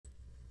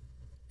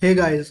Hey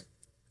guys,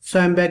 so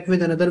I'm back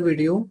with another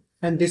video,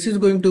 and this is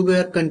going to be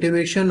a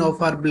continuation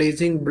of our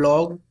Blazing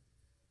blog,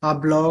 our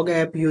blog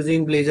app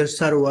using Blazor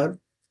server.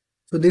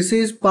 So this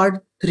is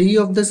part 3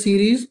 of the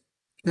series,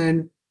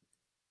 and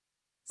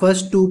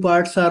first two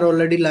parts are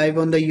already live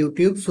on the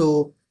YouTube,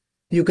 so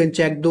you can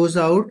check those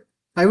out.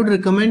 I would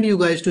recommend you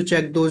guys to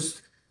check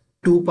those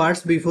two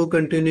parts before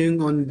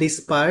continuing on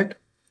this part.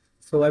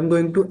 So I'm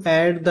going to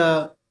add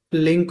the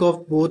link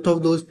of both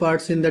of those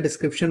parts in the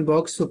description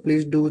box. So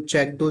please do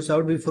check those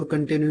out before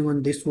continuing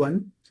on this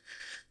one.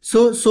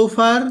 So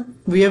far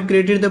we have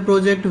created the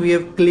project. We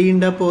have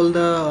cleaned up all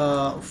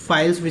the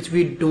files which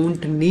we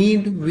don't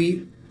need.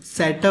 We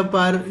set up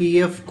our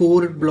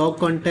EFCore blog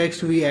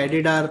context. We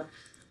added our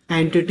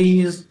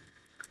entities.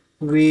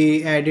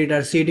 We added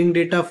our seeding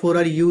data for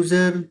our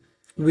user.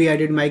 We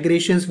added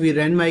migrations. We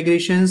ran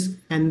migrations,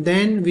 and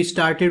then we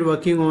started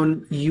working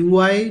on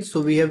UI.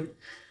 So we have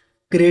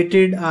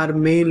created our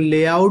main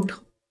layout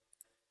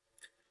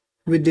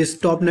with this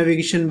top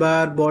navigation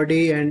bar,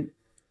 body, and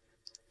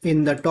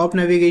in the top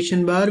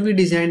navigation bar we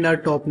designed our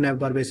top nav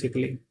bar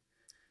basically.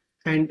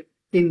 And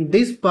in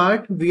this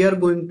part we are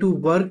going to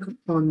work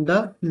on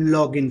the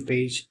login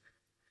page.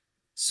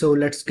 So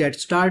let's get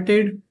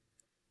started.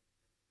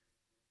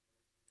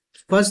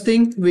 First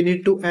thing, we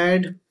need to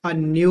add a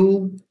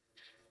new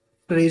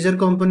razor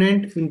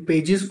component in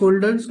pages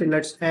folder. So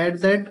let's add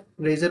that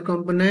razor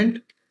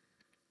component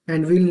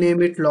and we'll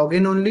name it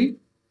login only.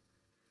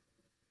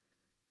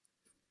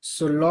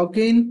 So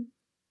login,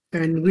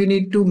 and we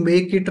need to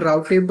make it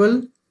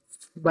routable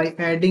by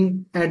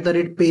adding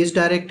 @page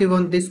directive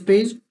on this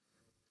page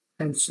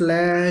and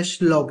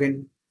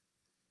 /login.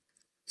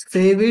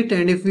 Save it,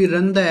 and if we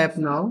run the app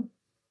now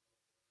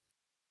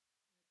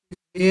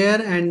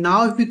here, and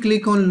now if we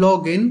click on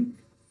login,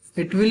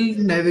 it will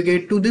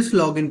navigate to this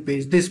login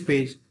page, this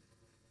page.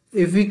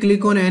 If we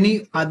click on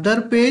any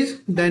other page,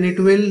 then it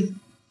will.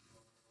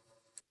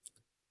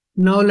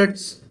 Now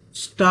let's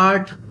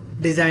start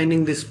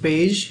designing this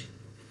page.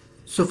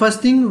 So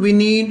first thing, we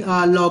need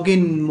a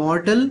login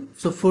model.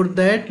 So for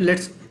that,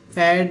 let's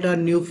add a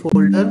new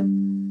folder.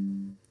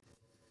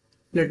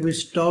 Let me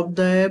stop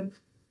the app,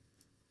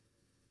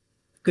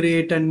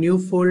 create a new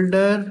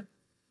folder,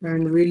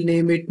 and we'll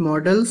name it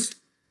models.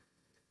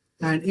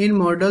 And in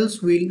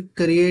models, we'll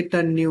create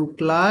a new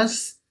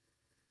class,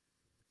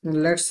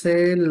 and let's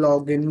say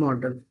login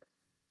model.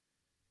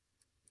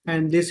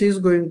 And this is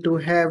going to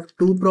have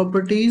two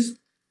properties.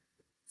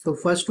 So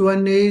first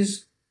one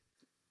is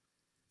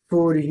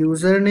for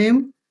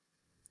username,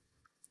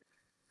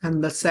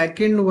 and the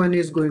second one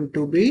is going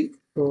to be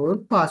for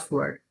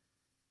password.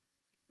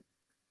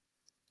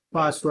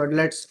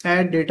 Let's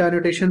add data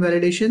annotation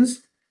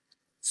validations.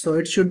 So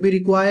it should be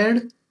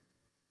required.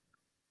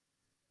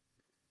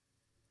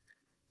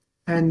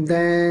 And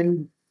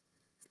then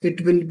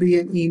it will be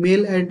an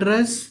email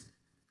address,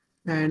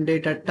 and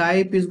data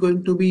type is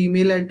going to be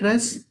email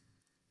address.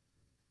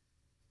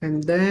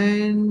 And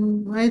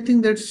then I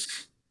think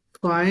that's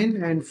fine.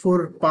 And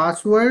for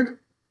password,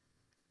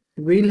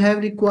 we'll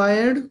have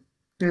required,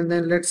 and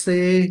then let's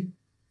say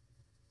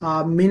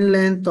a min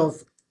length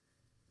of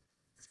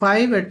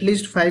 5, at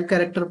least 5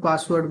 character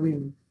password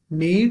we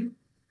need,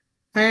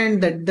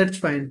 and that's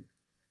fine.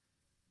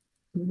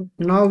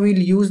 Now we'll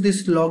use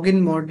this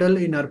login model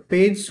in our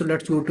page. So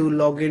let's go to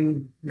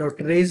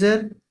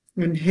login.razor,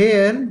 and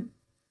here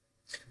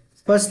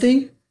first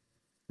thing,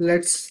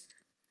 let's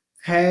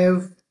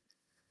have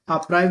a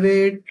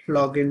private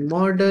login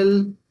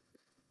model,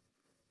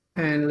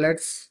 and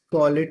let's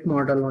call it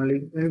model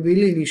only, and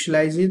we'll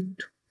initialize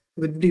it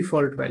with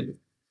default value.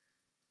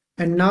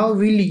 And now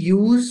we'll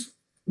use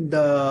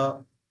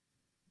the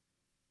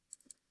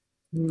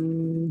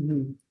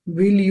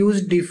we'll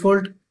use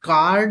default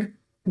card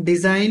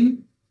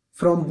design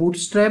from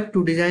Bootstrap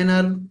to design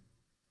our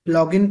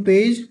login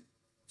page.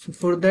 So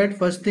for that,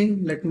 first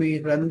thing, let me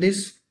run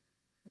this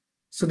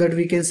so that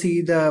we can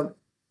see the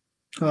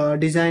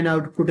design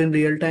output in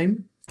real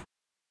time.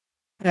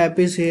 App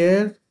is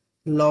here,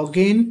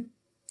 login,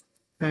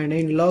 and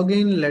in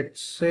login, let's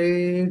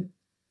say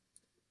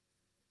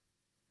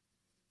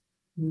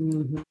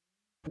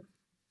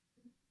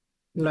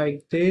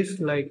like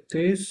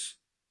this.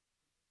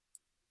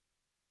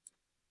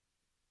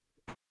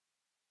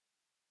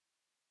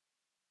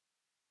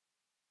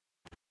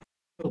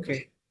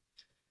 Okay.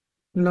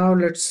 Now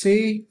let's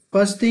see.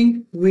 First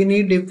thing, we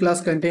need div class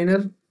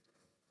container.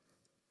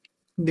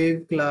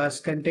 Div class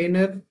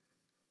container.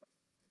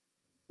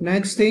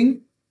 Next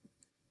thing,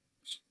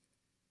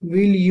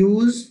 we'll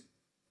use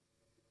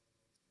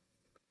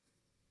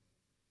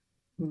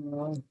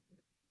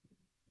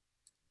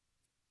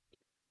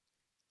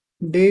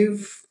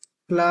div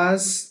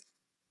class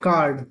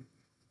card,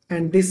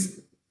 and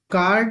this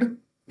card,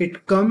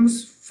 it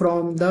comes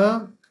from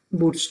the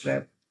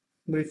Bootstrap.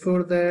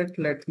 Before that,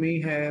 let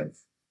me have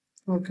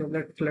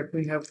let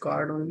me have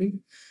card only,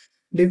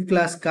 div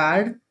class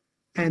card,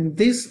 and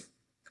this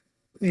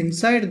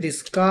inside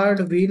this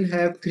card we'll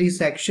have 3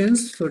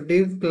 sections. So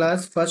div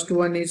class, first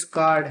one is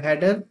card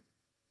header,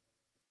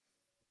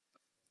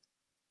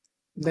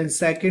 then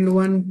second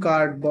one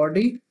card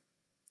body,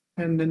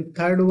 and then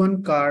third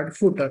one card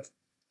footer.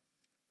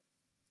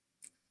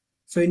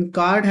 So in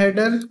card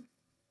header,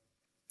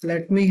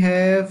 let me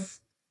have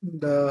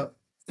the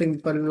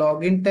simple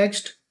login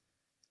text,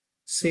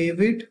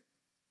 save it,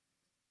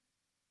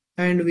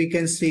 and we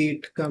can see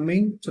it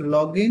coming. So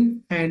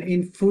login, and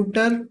in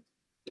footer,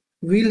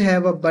 we'll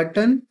have a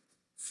button.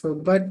 So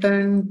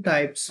button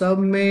type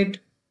submit,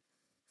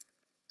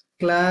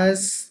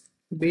 class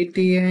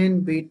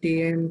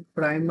btn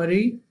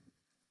primary,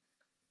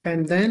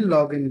 and then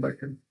login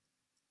button.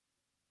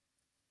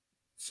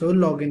 So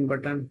login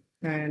button,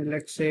 and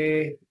let's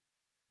say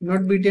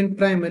not btn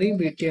primary,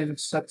 btn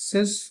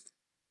success,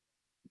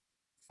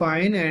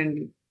 fine,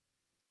 and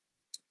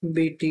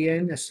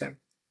btn sm,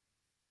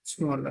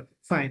 smaller,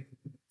 fine.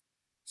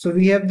 So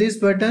we have this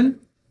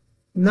button.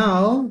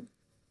 Now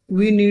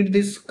we need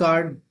this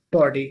card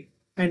body,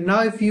 and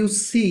now if you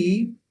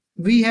see,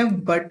 we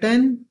have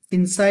button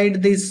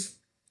inside this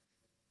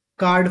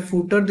card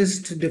footer, this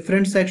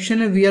different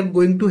section, and we are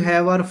going to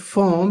have our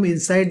form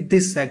inside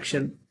this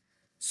section.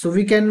 So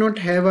we cannot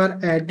have our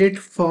edit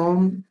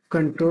form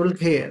control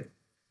here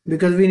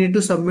because we need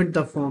to submit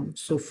the form.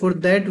 So for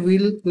that,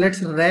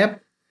 let's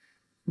wrap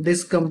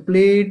this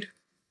complete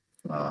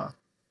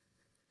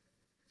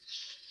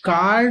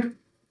card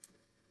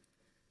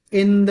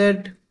in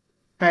that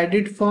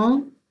edit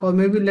form, or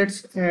maybe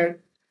let's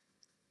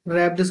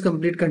wrap this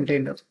complete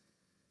container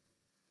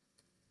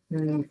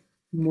and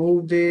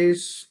move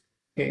this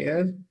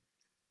here.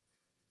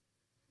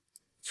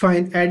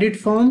 Fine, edit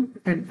form,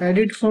 and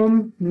edit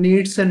form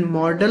needs a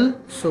model.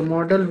 So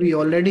model, we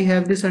already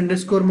have this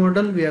underscore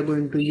model. We are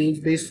going to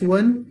use this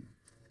one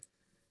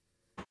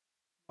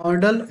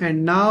model.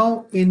 And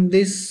now in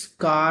this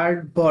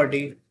card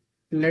body,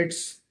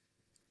 let's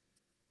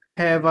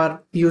have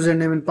our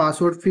username and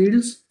password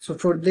fields. So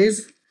for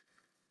this,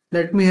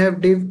 let me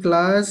have div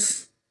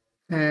class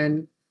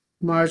and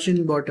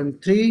margin bottom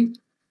 3.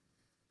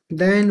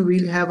 Then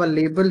we'll have a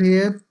label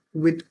here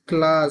with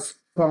class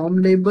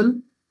form label,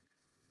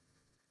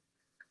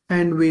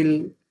 and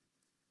we'll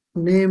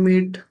name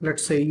it,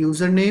 let's say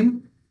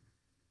username,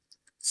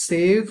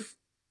 save,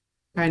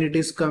 and it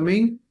is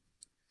coming.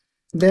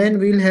 Then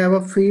we'll have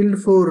a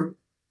field for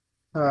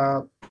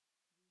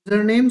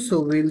username,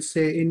 so we'll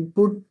say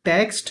input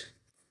text,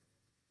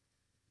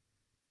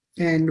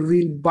 and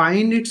we'll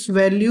bind its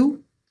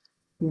value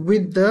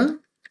with the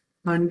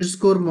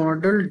underscore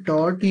model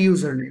dot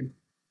username,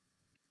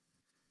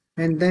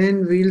 and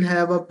then we'll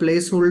have a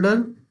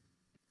placeholder,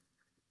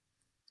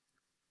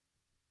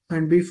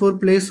 and before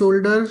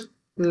placeholder,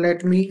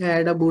 let me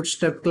add a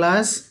bootstrap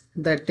class,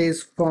 that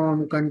is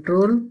form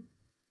control,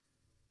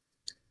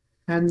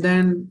 and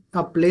then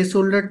a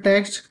placeholder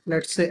text,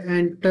 let's say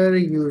enter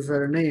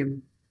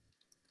username,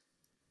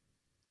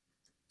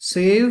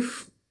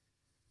 save,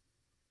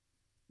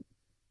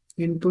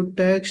 input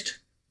text,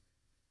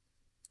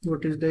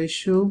 what is the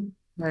issue,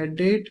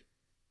 edit,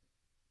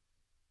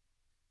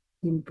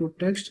 input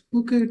text,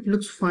 okay, it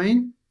looks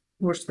fine,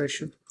 what's the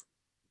issue,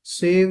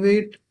 save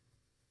it,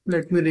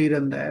 let me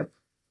rerun the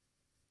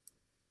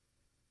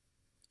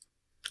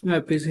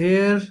app is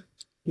here,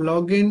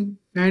 login,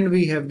 and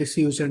we have this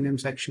username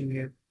section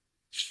here.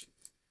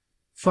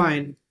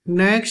 Fine,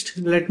 next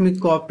let me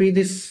copy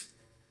this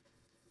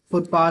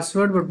for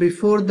password, but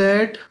before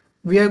that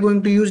we are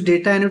going to use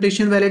data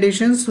annotation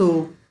validation.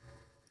 So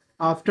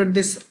after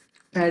this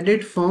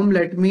edit form,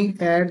 let me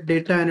add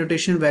data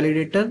annotation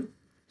validator,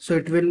 so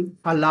it will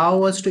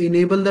allow us to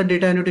enable the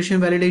data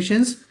annotation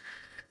validations,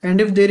 and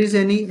if there is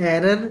any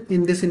error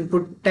in this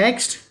input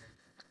text,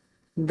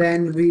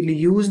 then we'll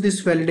use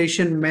this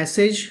validation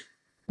message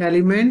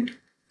element.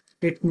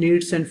 It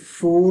needs an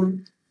 4,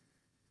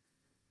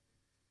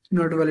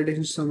 not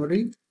validation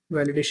summary,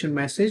 validation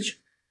message.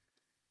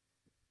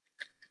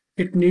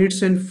 It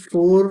needs an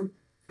 4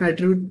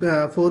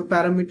 attribute, 4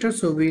 parameters,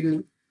 so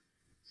we'll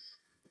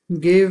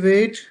give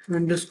it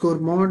underscore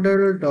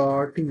model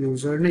dot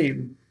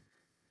username.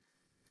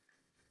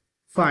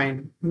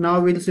 Fine, now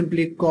we'll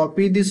simply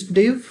copy this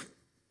div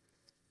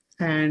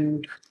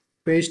and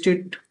paste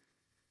it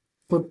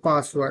for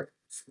password.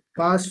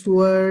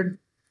 Password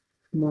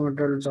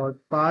model dot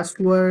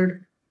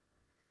password,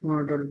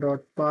 model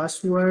dot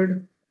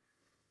password,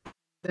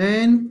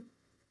 then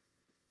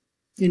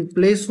in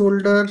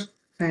placeholder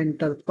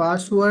enter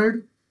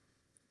password,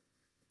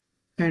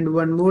 and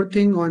one more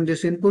thing, on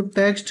this input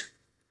text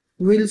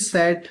we'll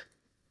set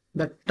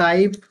the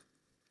type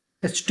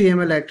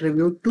HTML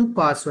attribute to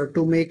password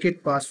to make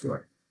it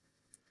password.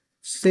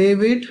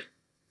 Save it,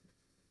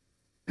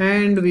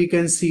 and we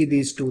can see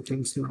these two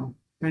things now.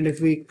 And if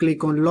we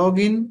click on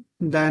login,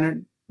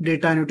 then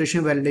data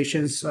annotation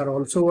validations are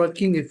also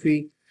working. If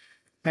we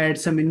add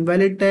some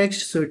invalid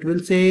text, so it will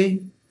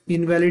say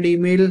invalid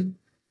email.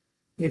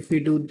 If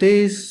we do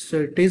this,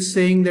 so it is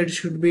saying that it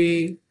should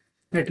be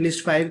at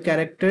least 5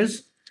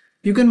 characters.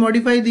 You can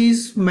modify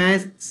these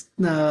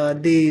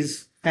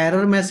these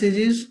error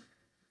messages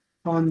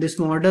on this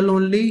model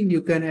only.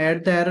 You can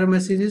add the error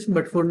messages,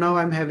 but for now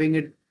I'm having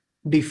it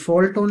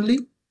default only.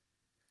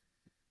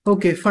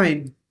 Okay,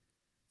 fine.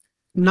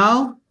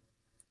 Now,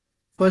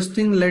 first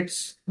thing,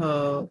 let's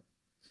have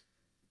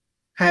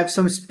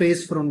some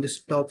space from this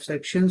top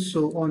section.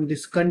 So on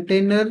this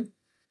container,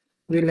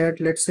 we'll add,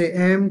 let's say,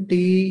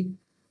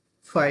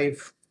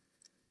 MT5,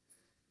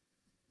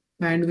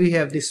 and we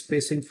have this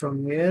spacing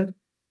from here.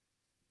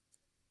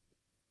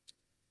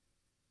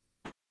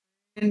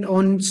 And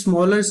on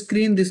smaller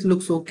screen, this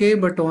looks okay,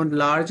 but on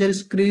larger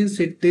screens,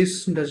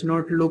 this does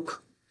not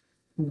look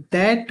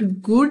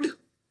that good.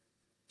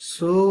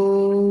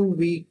 So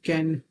we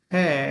can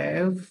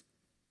have,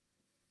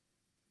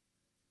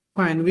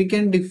 fine, we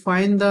can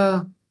define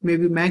the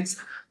maybe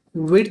max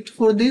width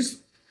for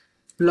this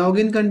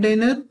login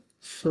container.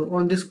 So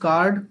on this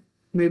card,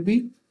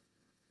 maybe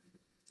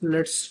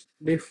let's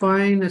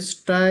define a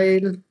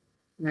style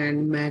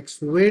and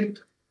max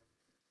width,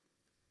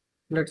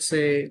 let's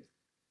say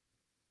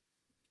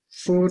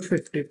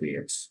 450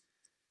 px.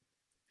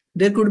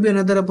 There could be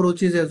another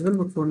approaches as well,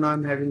 but for now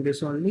I'm having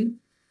this only.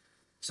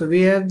 So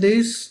we have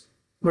this,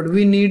 but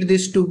we need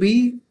this to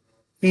be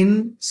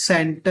in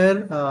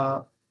center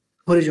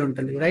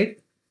horizontally, right?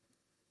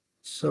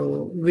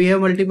 So we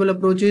have multiple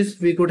approaches.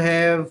 We could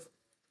have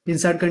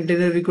inside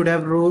container, we could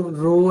have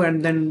row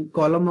and then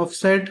column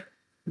offset,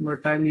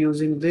 but I'm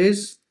using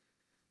this.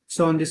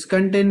 So on this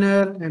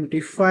container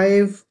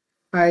MT5,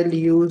 I'll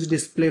use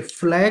display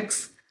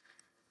flex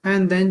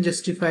and then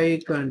justify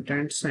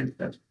content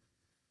center.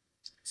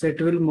 So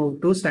it will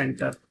move to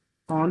center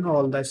on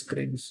all the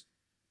screens.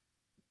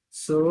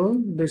 So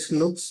this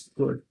looks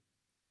good.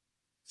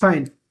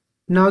 Fine.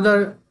 Now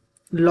the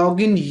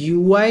login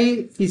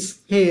UI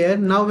is here.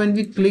 Now when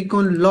we click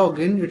on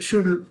login, it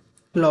should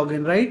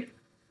login, right?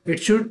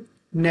 It should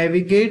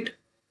navigate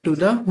to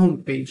the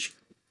home page.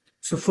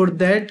 So for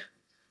that,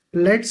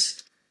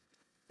 let's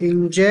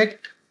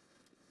inject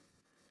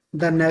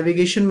the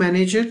navigation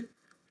manager.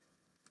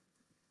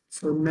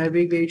 So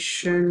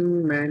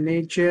navigation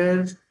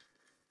manager,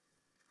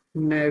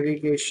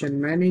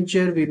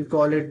 we'll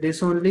call it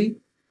this only.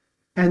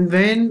 And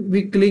when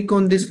we click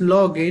on this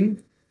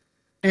login,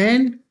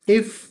 and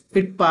if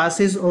it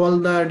passes all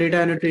the data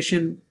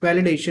annotation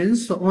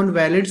validations, so on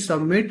valid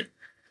submit,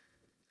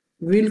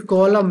 we'll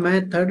call a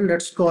method,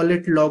 let's call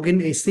it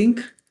login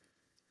async,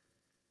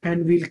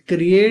 and we'll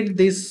create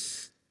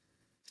this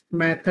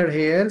method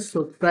here.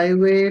 So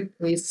private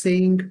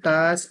async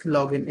task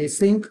login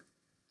async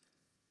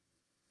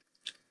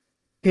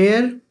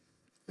here,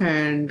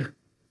 and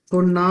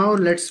for now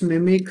let's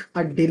mimic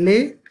a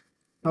delay,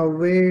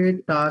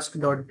 await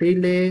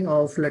task.delay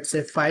of, let's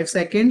say, 5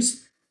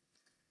 seconds.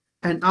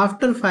 And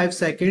after 5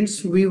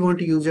 seconds, we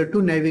want user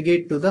to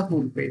navigate to the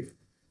home page.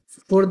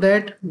 For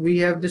that, we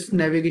have this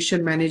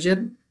navigation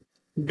manager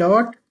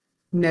dot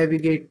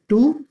navigate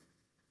to,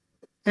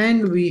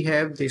 and we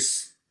have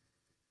this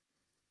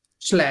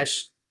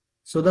slash,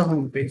 so the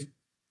home page.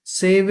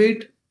 Save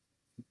it,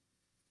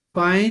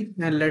 fine,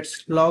 and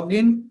let's log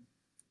in.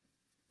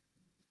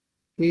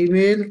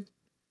 Email,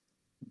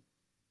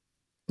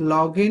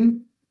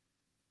 login.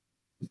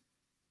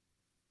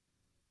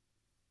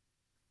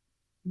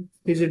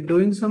 Is it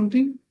doing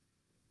something?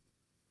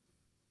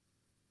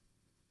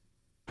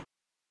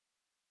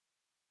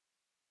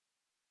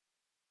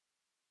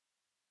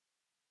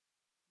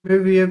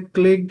 Maybe we have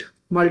clicked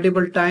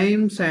multiple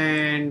times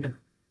and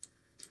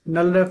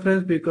null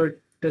reference because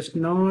it does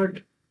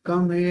not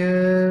come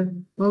here.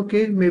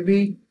 Okay,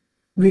 maybe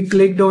we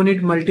clicked on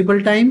it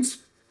multiple times,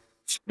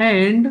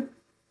 and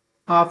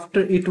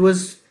after it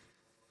was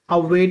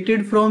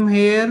awaited from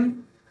here,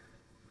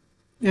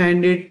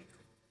 and it,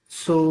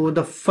 so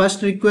the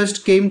first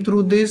request came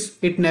through this,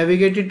 it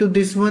navigated to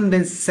this one,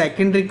 then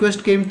second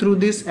request came through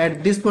this.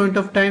 At this point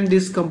of time,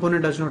 this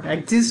component does not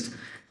exist,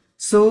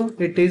 so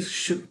it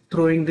is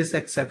throwing this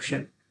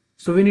exception.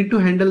 So we need to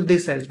handle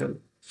this as well.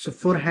 So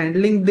for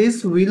handling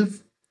this, we'll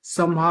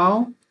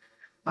somehow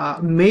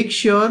make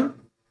sure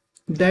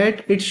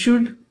that it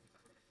should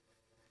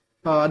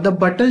the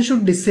button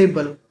should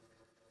disable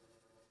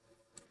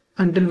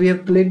until we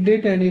have clicked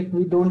it, and if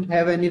we don't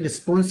have any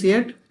response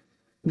yet,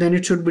 then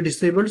it should be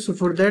disabled. So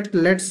for that,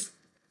 let's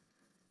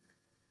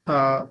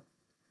have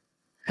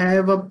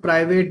a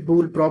private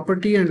bool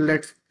property, and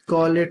let's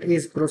call it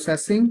is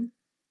processing,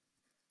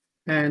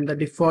 and the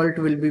default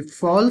will be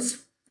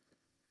false.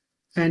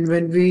 And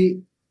when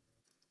we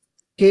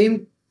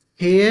came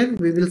here,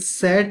 we will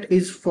set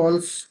is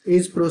false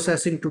is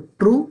processing to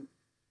true.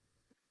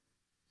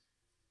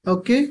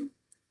 Okay,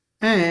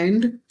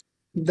 and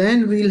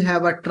then we'll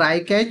have a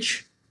try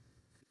catch,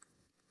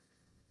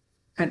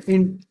 and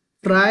in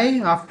try,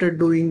 after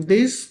doing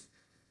this,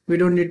 we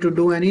don't need to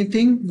do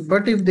anything,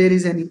 but if there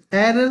is any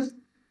error,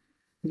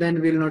 then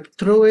we'll not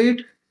throw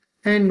it,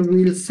 and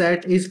we'll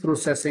set is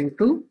processing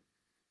to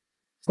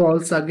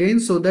false again,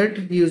 so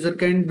that user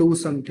can do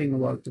something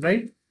about it,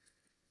 right?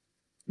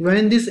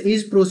 When this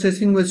is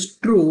processing was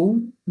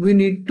true, we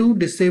need to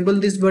disable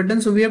this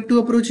button. So we have two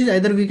approaches: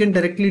 either we can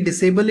directly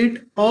disable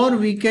it, or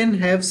we can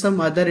have some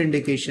other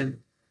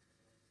indication.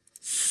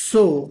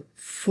 So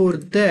for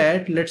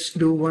that, let's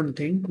do one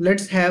thing.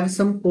 Let's have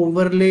some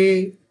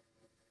overlay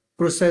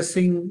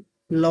processing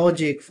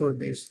logic for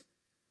this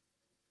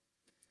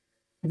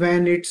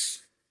when it's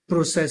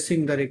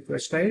processing the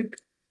request, right?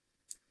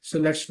 So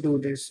let's do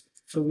this.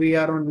 So we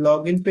are on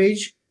login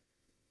page.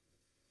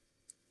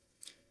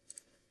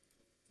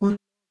 On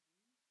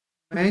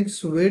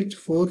max width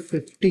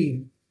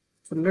 450.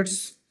 So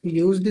let's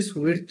use this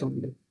width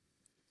only,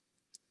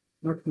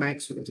 not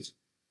max width.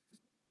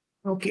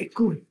 Okay,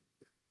 cool.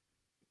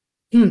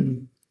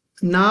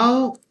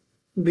 Now,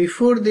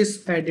 before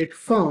this edit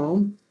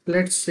form,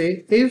 let's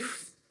say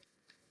if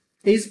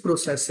is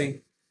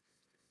processing,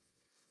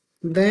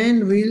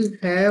 then we'll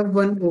have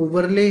one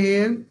overlay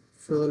here.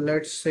 So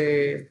let's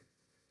say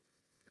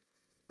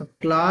a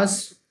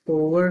class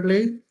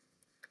overlay.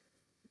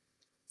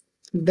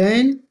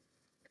 Then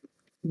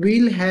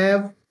we'll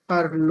have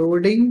our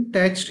loading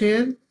text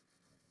here.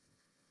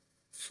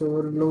 So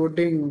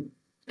loading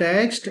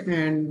text,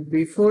 and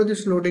before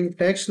this loading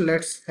text,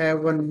 let's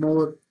have one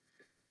more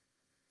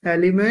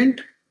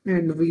element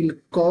and we'll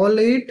call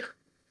it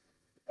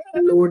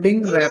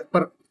loading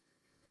wrapper.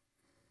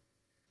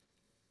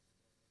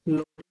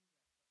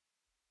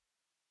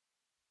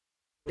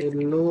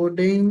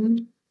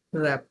 Loading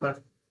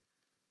wrapper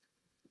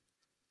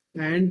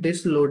and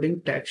this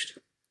loading text,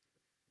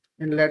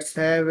 and let's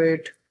have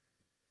it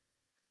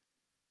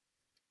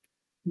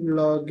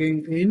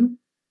logging in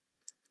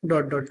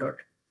dot dot dot.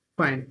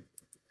 Fine.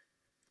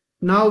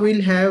 Now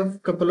we'll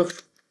have couple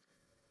of,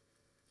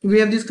 we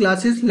have these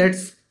classes.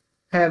 Let's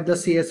have the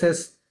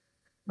CSS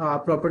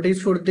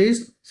properties for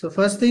this. So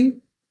first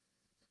thing,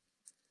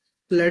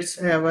 let's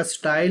have a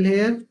style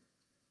here.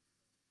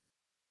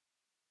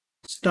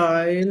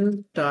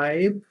 Style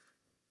type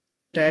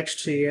text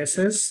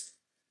CSS.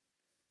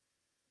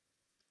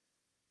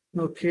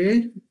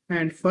 Okay,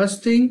 and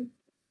first thing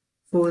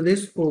for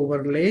this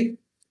overlay,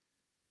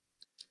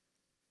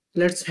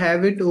 let's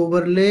have it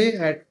overlay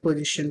at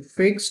position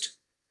fixed.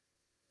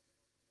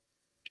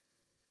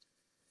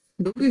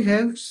 Do we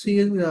have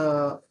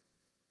the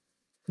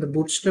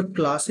bootstrap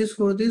classes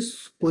for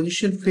this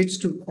position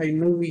fixed? I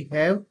know we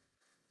have.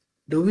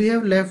 Do we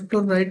have left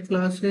or right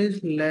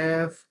classes?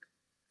 Left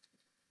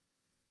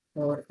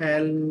or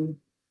L0,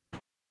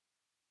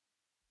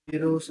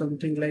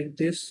 something like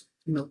this?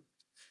 No.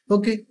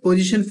 Okay,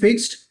 position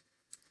fixed.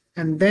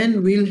 And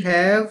then we'll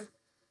have,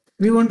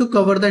 we want to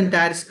cover the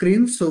entire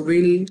screen, so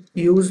we'll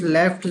use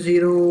left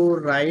 0,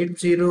 right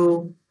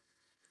 0,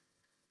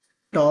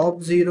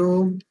 top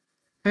 0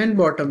 and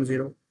bottom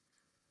 0.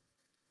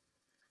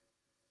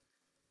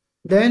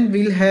 Then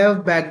we'll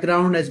have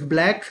background as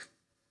black,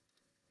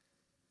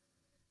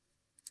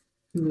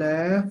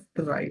 left,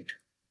 right.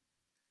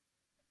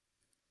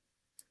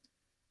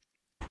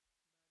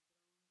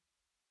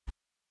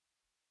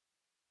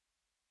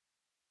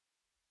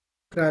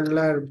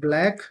 Color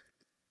black,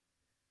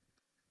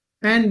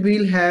 and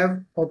we'll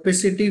have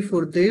opacity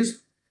for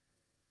this,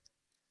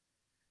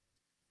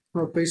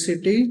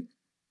 opacity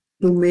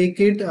to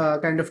make it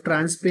kind of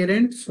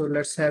transparent. So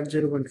let's have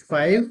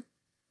 0.5,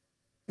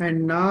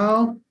 and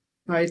now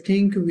I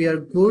think we are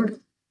good.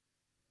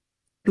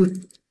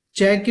 To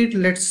check it,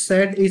 let's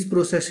set is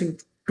processing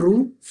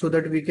true so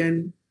that we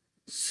can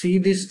see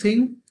this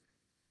thing.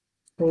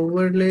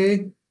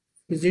 Overlay,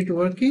 is it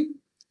working?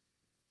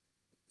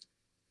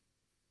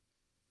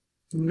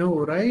 No,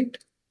 right?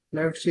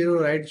 Left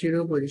 0, right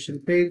 0, position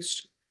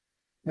fixed,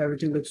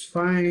 everything looks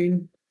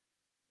fine.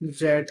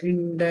 Z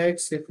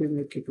index, if we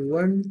make it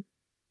 1.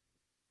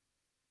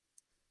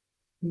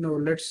 No,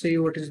 let's see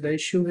what is the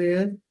issue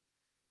here.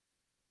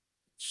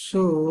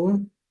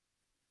 So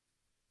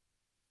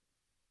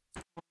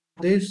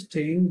this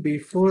thing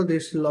before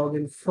this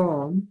login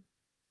form,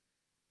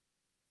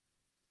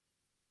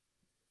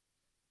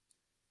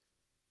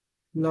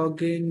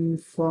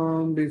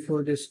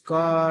 before this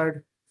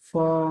card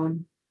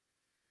form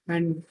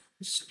and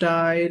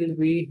style,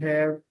 we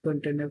have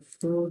container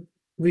flow,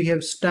 we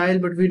have style,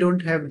 but we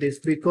don't have this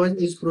because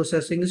its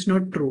processing is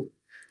not true,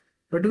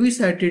 but we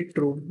set it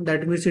true.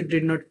 That means it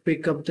did not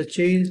pick up the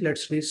change.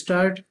 Let's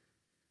restart.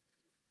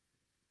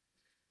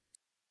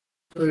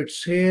 So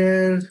it's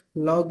here,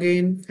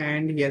 login,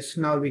 and yes,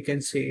 now we can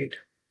see it.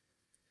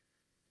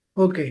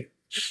 Okay,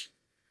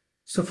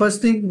 so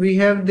first thing we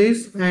have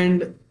this,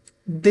 and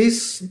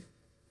this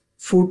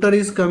footer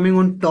is coming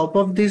on top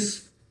of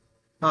this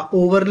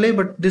overlay,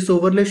 but this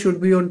overlay should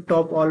be on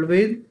top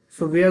always.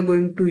 So we are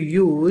going to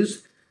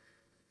use,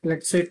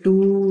 let's say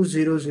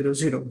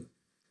 2000,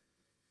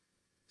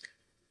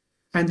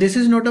 and this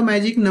is not a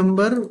magic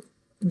number.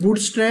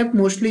 Bootstrap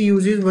mostly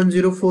uses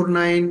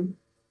 1049,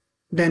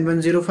 then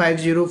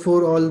 10504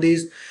 for all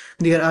these,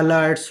 their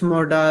alerts,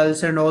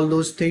 modals, and all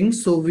those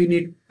things. So we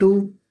need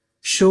to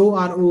show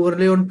our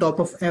overlay on top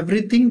of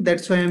everything.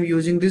 That's why I'm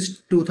using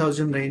this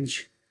 2000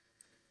 range.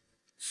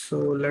 So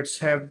let's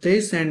have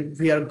this and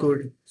we are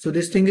good. So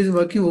this thing is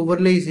working,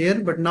 overlay is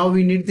here, but now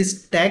we need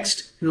this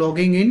text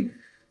logging in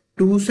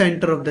to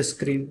center of the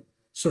screen.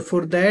 So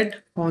for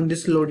that, on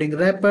this loading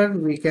wrapper,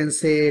 we can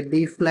say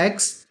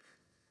deflex,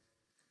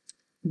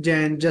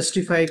 then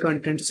justify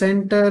content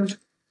center,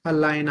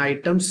 align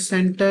items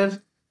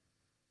center,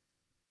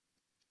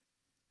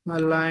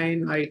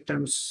 align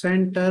item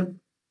center.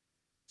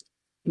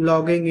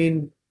 Logging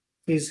in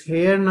is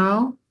here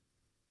now.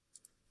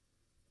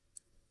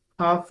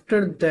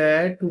 After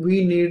that,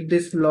 we need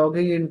this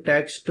logging in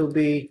text to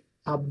be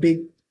a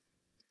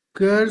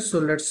bigger. So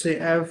let's say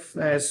F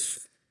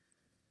as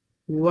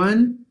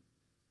 1.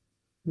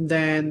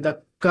 Then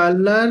the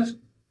color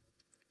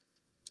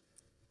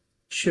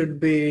should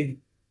be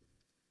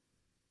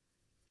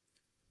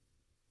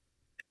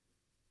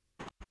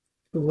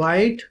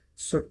white.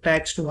 So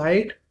text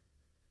white.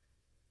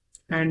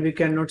 And we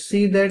cannot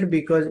see that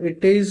because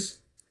it is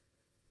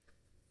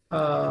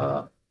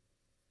uh,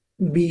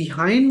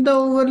 behind the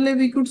overlay,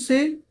 we could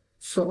say.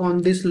 So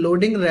on this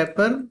loading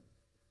wrapper,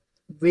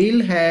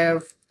 we'll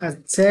have a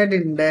Z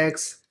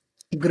index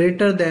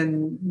greater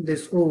than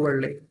this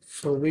overlay.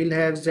 So we'll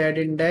have Z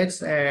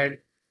index at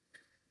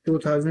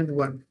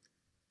 2001.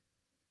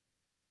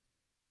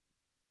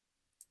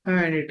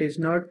 And it is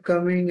not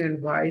coming,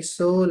 and why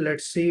so?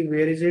 Let's see,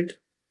 where is it?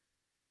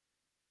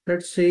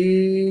 Let's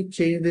see,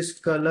 change this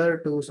color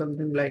to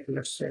something like,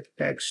 let's say,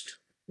 text.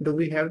 Do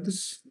we have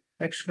this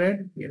text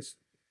red? Yes,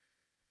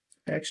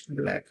 text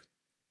black,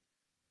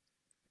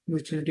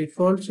 which is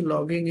default. So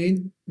logging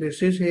in,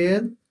 this is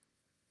here,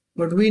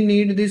 but we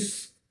need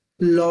this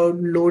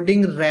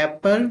loading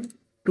wrapper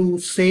to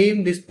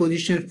save this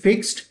position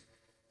fixed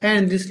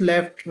and this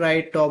left,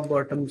 right, top,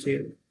 bottom,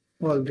 zero,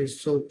 all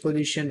this. So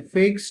position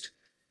fixed.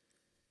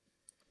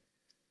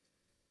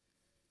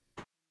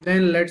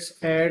 Then let's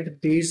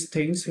add these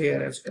things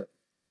here as well.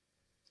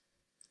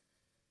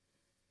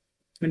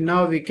 And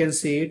now we can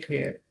see it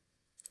here.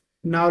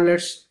 Now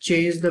let's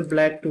change the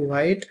black to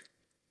white.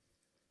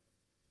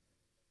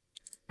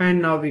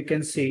 And now we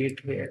can see it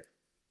here.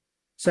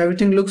 So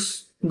everything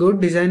looks good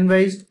design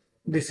wise.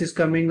 This is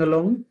coming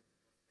along.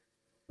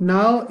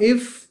 Now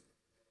if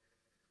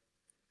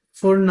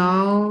for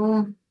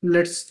now,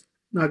 let's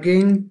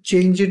again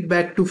change it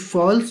back to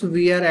false.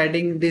 We are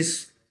adding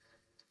this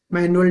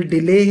manual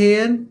delay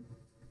here.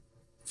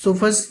 So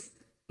first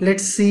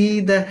let's see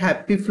the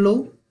happy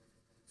flow.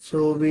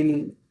 So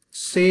we'll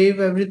save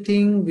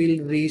everything.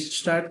 We'll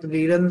restart,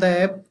 rerun the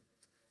app.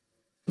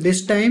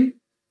 This time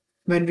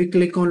when we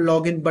click on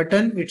login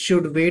button, it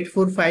should wait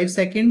for 5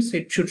 seconds.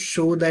 It should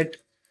show that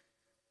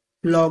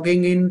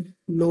logging in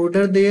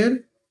loader there,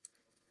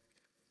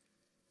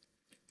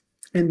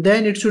 and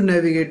then it should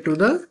navigate to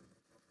the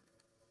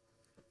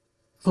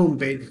home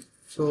page.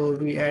 So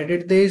we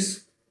added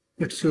this,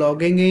 it's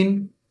logging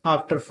in.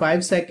 After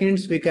 5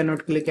 seconds, we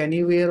cannot click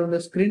anywhere on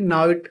the screen.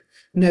 Now it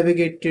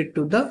navigated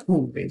to the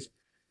home page.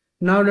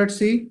 Now let's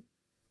see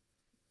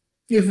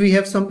if we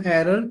have some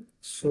error.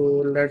 So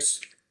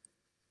let's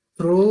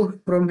throw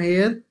from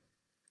here.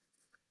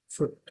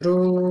 So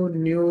throw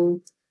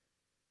new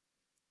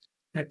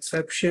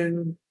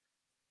exception,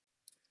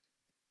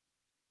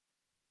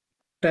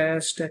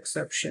 test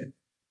exception.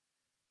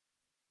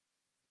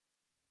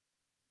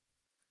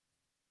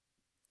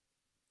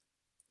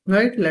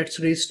 Right, let's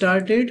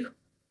restart it.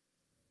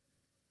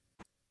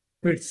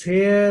 It's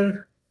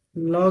here,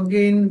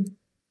 login.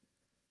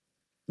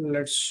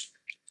 Let's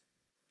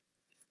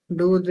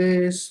do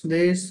this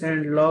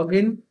and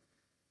login.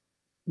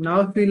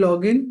 Now if we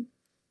log in,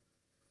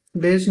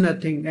 there's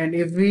nothing, and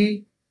if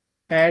we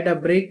add a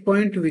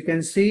breakpoint, we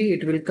can see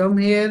it will come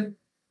here,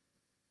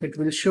 it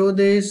will show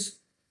this,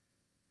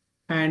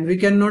 and we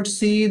cannot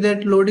see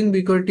that loading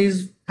because it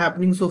is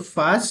happening so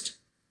fast.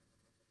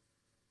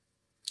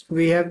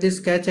 We have this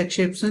catch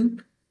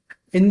exception.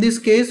 In this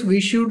case, we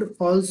should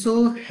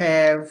also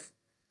have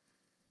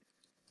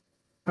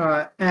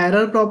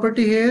error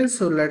property here.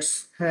 So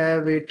let's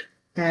have it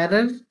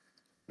error,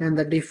 and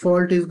the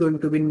default is going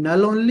to be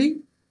null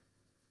only.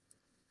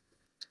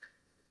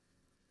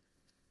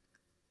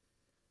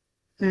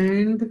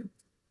 And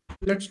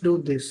let's do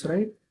this,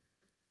 right?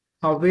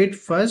 Await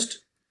first,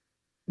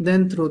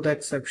 then throw the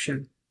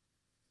exception.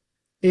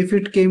 If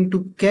it came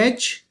to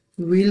catch,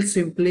 we'll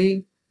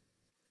simply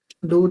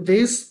do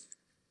this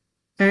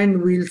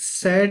and we'll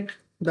set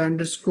the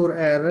underscore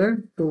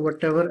error to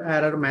whatever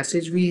error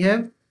message we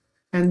have,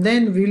 and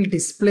then we'll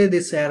display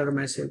this error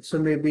message. So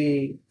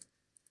maybe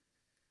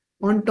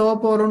on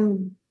top or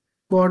on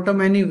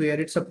bottom, anywhere,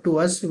 it's up to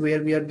us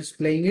where we are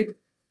displaying it.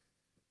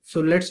 So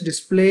let's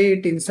display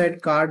it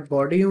inside card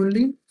body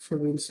only. So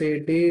we'll say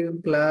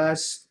div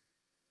class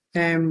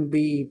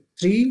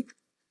mb3,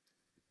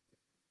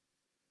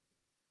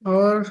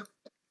 or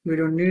we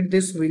don't need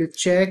this. We'll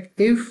check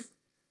if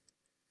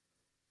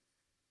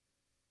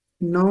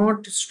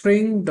not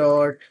string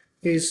dot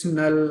is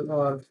null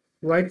or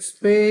white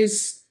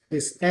space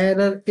is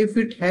error. If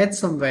it had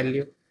some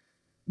value,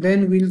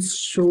 then we'll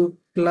show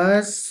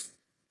class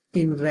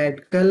in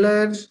red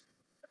color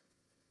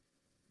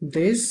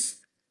this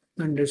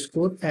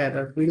underscore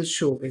error will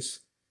show this.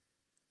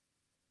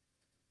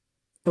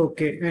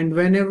 Okay, and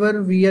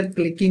whenever we are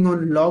clicking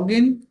on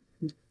login,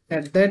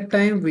 at that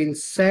time we'll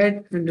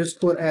set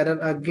underscore error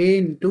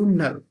again to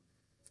null.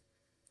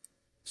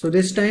 So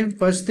this time,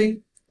 first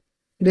thing,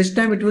 this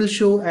time it will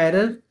show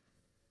error.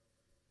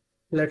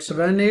 Let's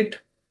run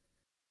it.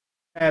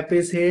 App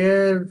is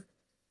here.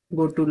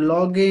 Go to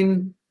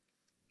login,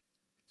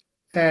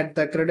 add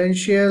the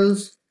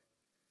credentials,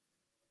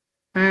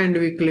 and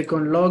we click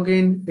on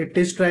login. It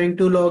is trying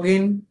to log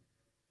in,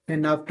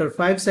 and after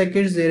 5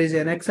 seconds there is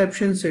an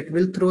exception, so it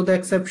will throw the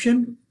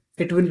exception.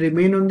 It will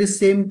remain on the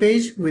same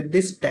page with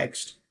this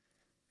text.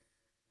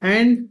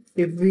 And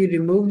if we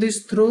remove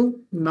this throw,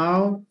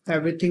 now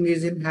everything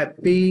is in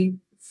happy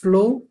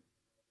flow.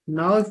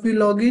 Now if we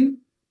log in,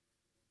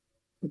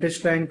 it is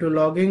trying to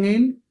logging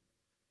in,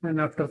 and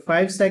after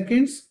 5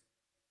 seconds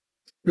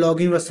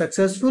login was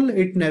successful.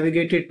 It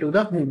navigated to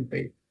the home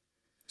page.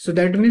 So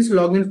that means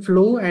login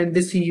flow and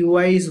this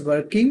UI is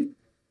working.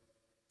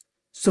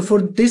 So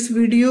for this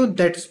video,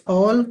 that's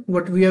all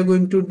what we are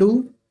going to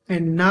do.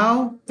 And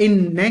now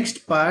in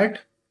next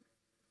part,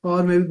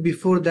 or maybe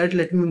before that,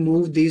 let me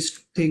move these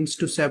things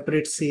to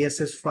separate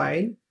CSS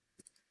file.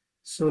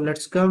 So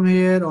let's come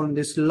here on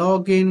this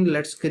login.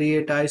 Let's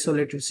create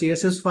isolated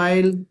CSS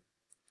file,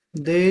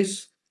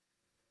 this,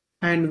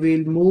 and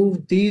we'll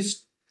move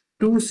these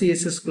two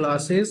CSS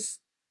classes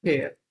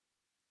here.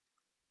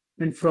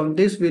 And from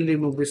this, we'll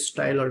remove this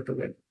style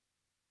altogether.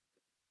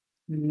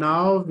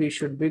 Now we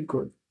should be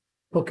good.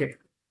 Okay.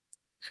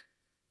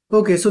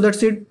 Okay, so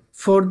that's it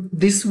for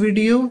this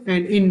video,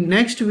 and in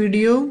next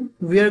video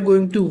we are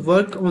going to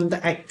work on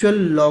the actual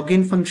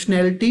login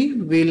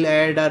functionality. We'll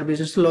add our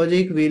business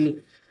logic, we'll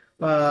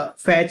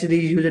fetch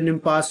the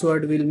username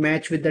password, we'll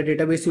match with the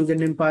database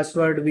username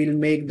password, we'll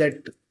make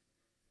that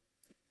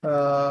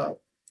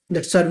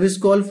service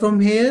call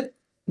from here,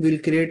 we'll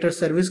create a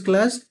service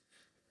class,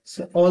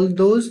 so all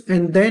those,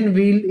 and then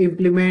we'll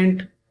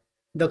implement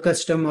the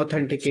custom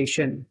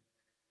authentication.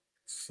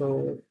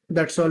 So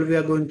that's all we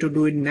are going to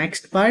do in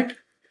next part.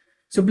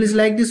 So please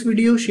like this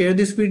video, share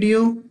this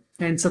video,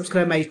 and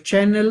subscribe my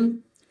channel.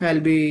 I'll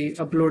be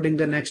uploading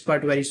the next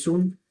part very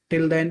soon.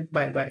 Till then,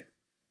 bye bye.